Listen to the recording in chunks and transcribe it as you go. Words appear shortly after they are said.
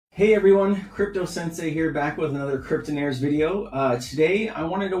Hey everyone, Crypto Sensei here, back with another Cryptonaires video. Today I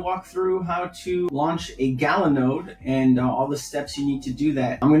wanted to walk through how to launch a Gala node and all the steps you need to do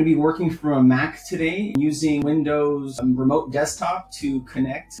that. I'm going to be working from a Mac today using Windows remote desktop to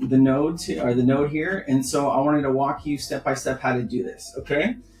connect the node here, and so I wanted to walk you step by step how to do this.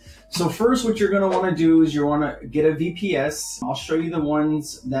 Okay, so first what you're going to want to do is you want to get a VPS. I'll show you the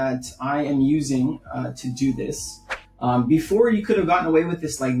ones that I am using to do this. Before you could have gotten away with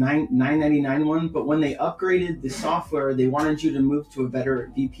this like $9.99 one, but when they upgraded the software, they wanted you to move to a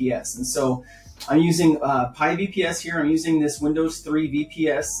better VPS. And so I'm using Pi VPS here. I'm using this Windows 3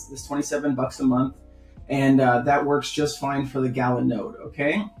 VPS, this 27 bucks a month, and that works just fine for the Gala node.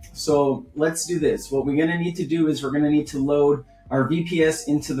 Okay, so let's do this. What we're gonna need to do is we're gonna need to load our VPS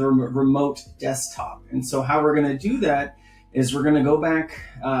into the remote desktop. And so how we're gonna do that is we're gonna go back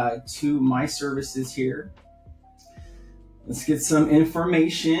to my services here. Let's get some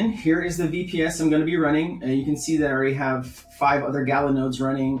information. Here is the VPS I'm going to be running. You can see that I already have 5 other Gala nodes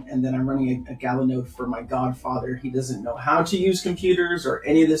running, and then I'm running a Gala node for my godfather. He doesn't know how to use computers or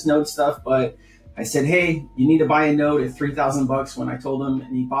any of this node stuff, but I said, hey, you need to buy a node at 3,000 bucks when I told him,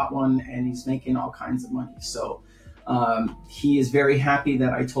 and he bought one, and he's making all kinds of money. So he is very happy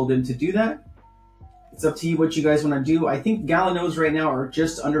that I told him to do that. It's up to you what you guys want to do. I think Gala nodes right now are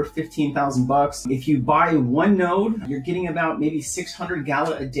just under 15,000 bucks. If you buy one node, you're getting about maybe 600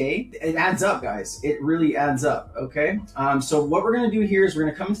 Gala a day. It adds up, guys. It really adds up, okay? So what we're going to do here is we're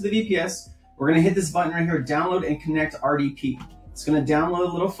going to come into the VPS. We're going to hit this button right here, download and connect RDP. It's going to download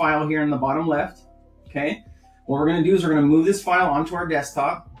a little file here in the bottom left, okay? What we're going to do is we're going to move this file onto our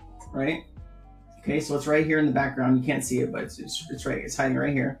desktop, right? Okay, so it's right here in the background. You can't see it, but it's right. It's hiding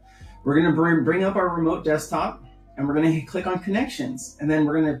right here. We're going to bring up our remote desktop, and we're going to click on connections, and then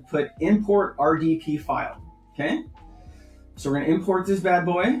we're going to put import RDP file. Okay, so we're going to import this bad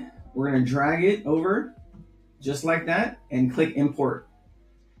boy. We're going to drag it over just like that and click import.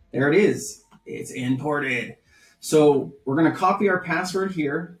 There it is. It's imported. So we're going to copy our password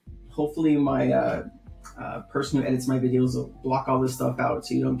here. Hopefully my person who edits my videos will block all this stuff out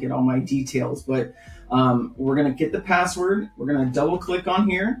so you don't get all my details, but we're going to get the password. We're going to double click on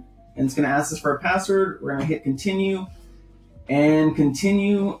here, and it's going to ask us for a password. We're going to hit continue, and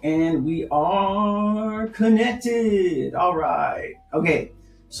we are connected. All right. Okay.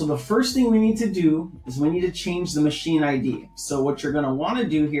 So the first thing we need to do is we need to change the machine ID. So what you're going to want to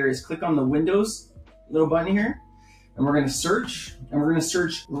do here is click on the Windows little button here, and we're going to search, and we're going to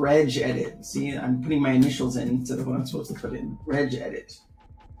search Regedit. See, I'm putting my initials in instead of what I'm supposed to put in. Regedit.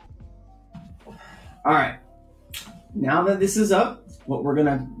 All right. Now that this is up, what we're going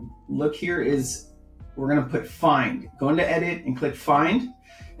to look here is we're going to put find. Go into edit and click find,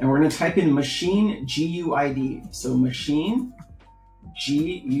 and we're going to type in machine GUID. So machine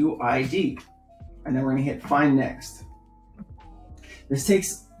GUID, and then we're going to hit find next. This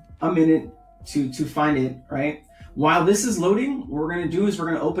takes a minute to find it, right? While this is loading, what we're going to do is we're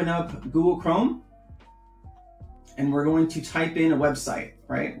going to open up Google Chrome, and we're going to type in a website,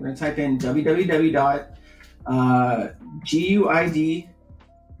 right? We're going to type in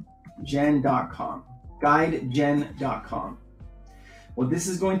www.guidgen.com, guidegen.com. What this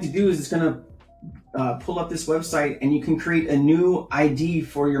is going to do is it's going to pull up this website, and you can create a new ID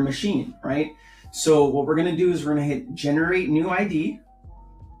for your machine, right? So what we're going to do is we're going to hit generate new ID,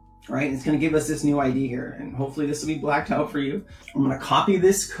 right? It's going to give us this new ID here, and hopefully this will be blacked out for you. I'm going to copy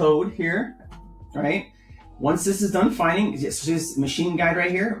this code here, right? Once this is done finding this machine guide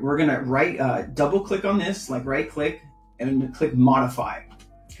right here, we're going to double click on this, like right click, and click modify.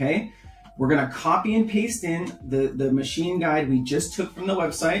 Okay, we're going to copy and paste in the machine guide we just took from the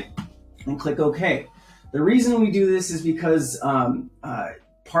website and click OK. The reason we do this is because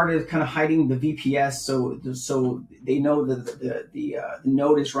part of kind of hiding the VPS, so they know that the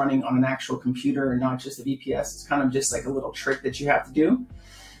node is running on an actual computer and not just the VPS. It's kind of just like a little trick that you have to do.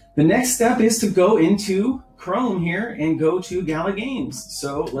 The next step is to go into Chrome here and go to Gala Games.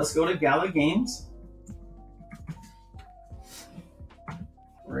 So let's go to Gala Games.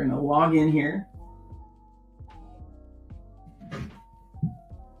 We're going to log in here. All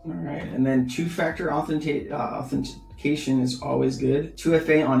right, and then two-factor authentication is always good.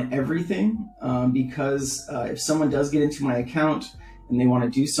 2FA on everything, because if someone does get into my account and they want to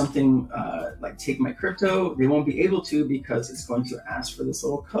do something like take my crypto, they won't be able to because it's going to ask for this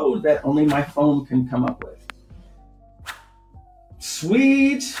little code that only my phone can come up with.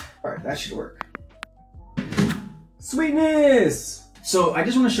 Sweet. All right, that should work. Sweetness. So I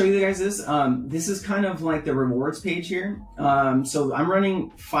just want to show you guys this. This is kind of like the rewards page here. So I'm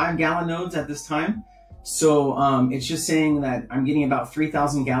running 5 Gala nodes at this time. So it's just saying that I'm getting about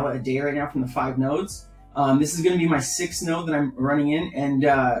 3,000 Gala a day right now from the 5 nodes. This is going to be my 6th node that I'm running in, and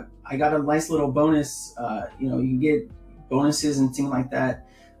I got a nice little bonus. You know, you get bonuses and things like that.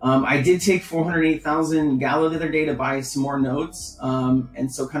 I did take 408,000 Gala the other day to buy some more nodes.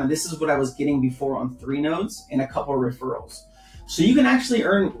 And so kind of this is what I was getting before on 3 nodes and a couple of referrals. So you can actually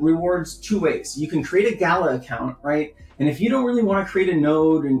earn rewards 2 ways. You can create a Gala account, right? And if you don't really want to create a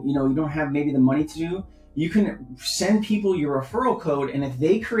node and you don't have maybe the money to do, you can send people your referral code, and if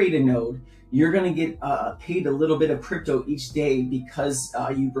they create a node, you're going to get paid a little bit of crypto each day because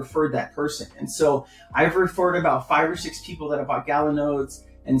you referred that person. And so I've referred about 5 or 6 people that have bought Gala nodes,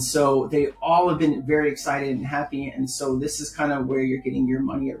 and so they all have been very excited and happy. And so this is kind of where you're getting your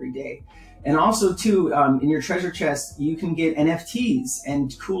money every day. And also too, in your treasure chest, you can get NFTs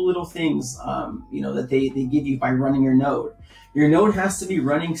and cool little things, that they give you by running your node. Your node has to be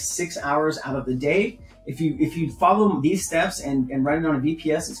running 6 hours out of the day. If you follow these steps and run it on a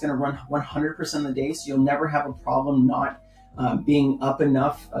VPS, it's going to run 100% of the day. So you'll never have a problem not being up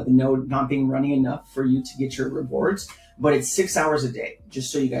enough, the node not being running enough for you to get your rewards. But it's 6 hours a day,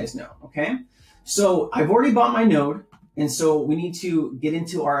 just so you guys know. Okay. So I've already bought my node. And so we need to get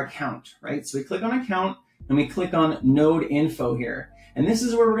into our account, right? So we click on account and we click on node info here. And this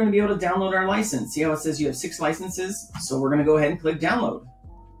is where we're going to be able to download our license. See how it says you have 6 licenses? So we're going to go ahead and click download.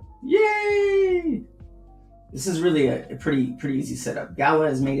 Yay! This is really a pretty easy setup. Gala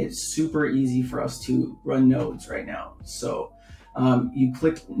has made it super easy for us to run nodes right now. So you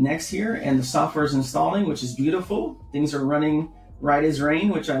click next here and the software is installing, which is beautiful. Things are running right as rain,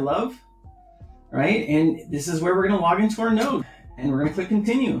 which I love. Right, and this is where we're going to log into our node, and we're going to click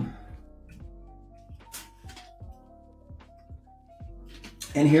continue.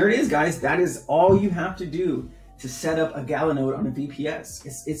 And here it is, guys. That is all you have to do to set up a Gala node on a VPS.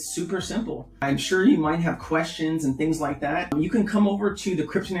 It's super simple. I'm sure you might have questions and things like that. You can come over to the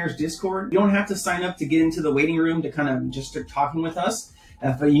Cryptonaires Discord. You don't have to sign up to get into the waiting room to kind of just start talking with us.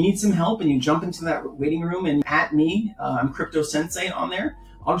 If you need some help and you jump into that waiting room and at me, I'm Crypto Sensei on there.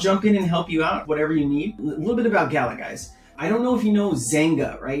 I'll jump in and help you out, whatever you need. A little bit about Gala, guys. I don't know if you know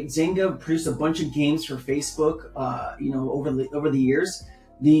Zynga, right? Zynga produced a bunch of games for Facebook, over the years.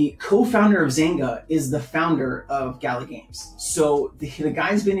 The co-founder of Zynga is the founder of Gala Games. So the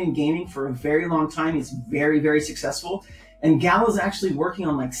guy's been in gaming for a very long time. He's very, very successful. And Gala's actually working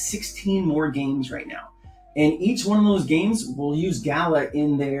on like 16 more games right now. And each one of those games will use Gala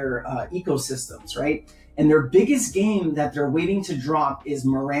in their ecosystems, right? And their biggest game that they're waiting to drop is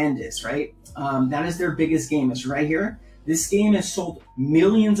Mirandus, right? That is their biggest game. It's right here. This game has sold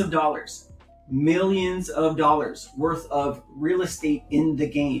millions of dollars worth of real estate in the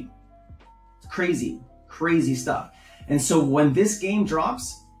game. It's crazy, crazy stuff. And so when this game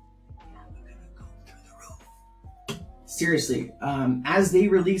drops, we're gonna go through the roof. Seriously, as they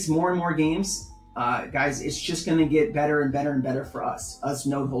release more and more games, guys, it's just gonna get better and better and better for us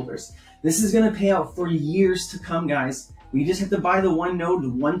node holders. This is going to pay out for years to come, guys. We just have to buy the one node, the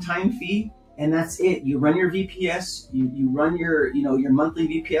one-time fee, and that's it. You run your VPS, you run your monthly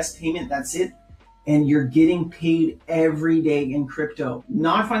VPS payment, that's it. And you're getting paid every day in crypto.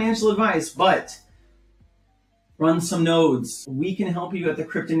 Not financial advice, but run some nodes. We can help you at the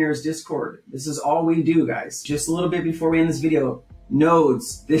Cryptonaires Discord. This is all we do, guys. Just a little bit before we end this video.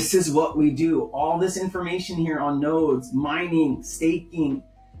 Nodes, this is what we do. All this information here on nodes, mining, staking,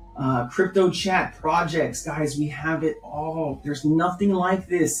 crypto chat, projects, guys, we have it all. There's nothing like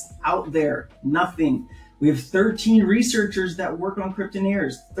this out there, nothing. We have 13 researchers that work on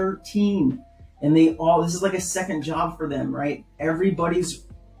Cryptonaires, 13. And this is like a second job for them, right? Everybody's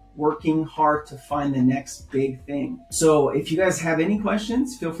working hard to find the next big thing. So if you guys have any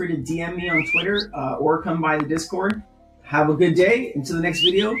questions, feel free to DM me on Twitter or come by the Discord. Have a good day. Until the next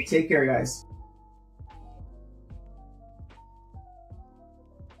video, take care, guys.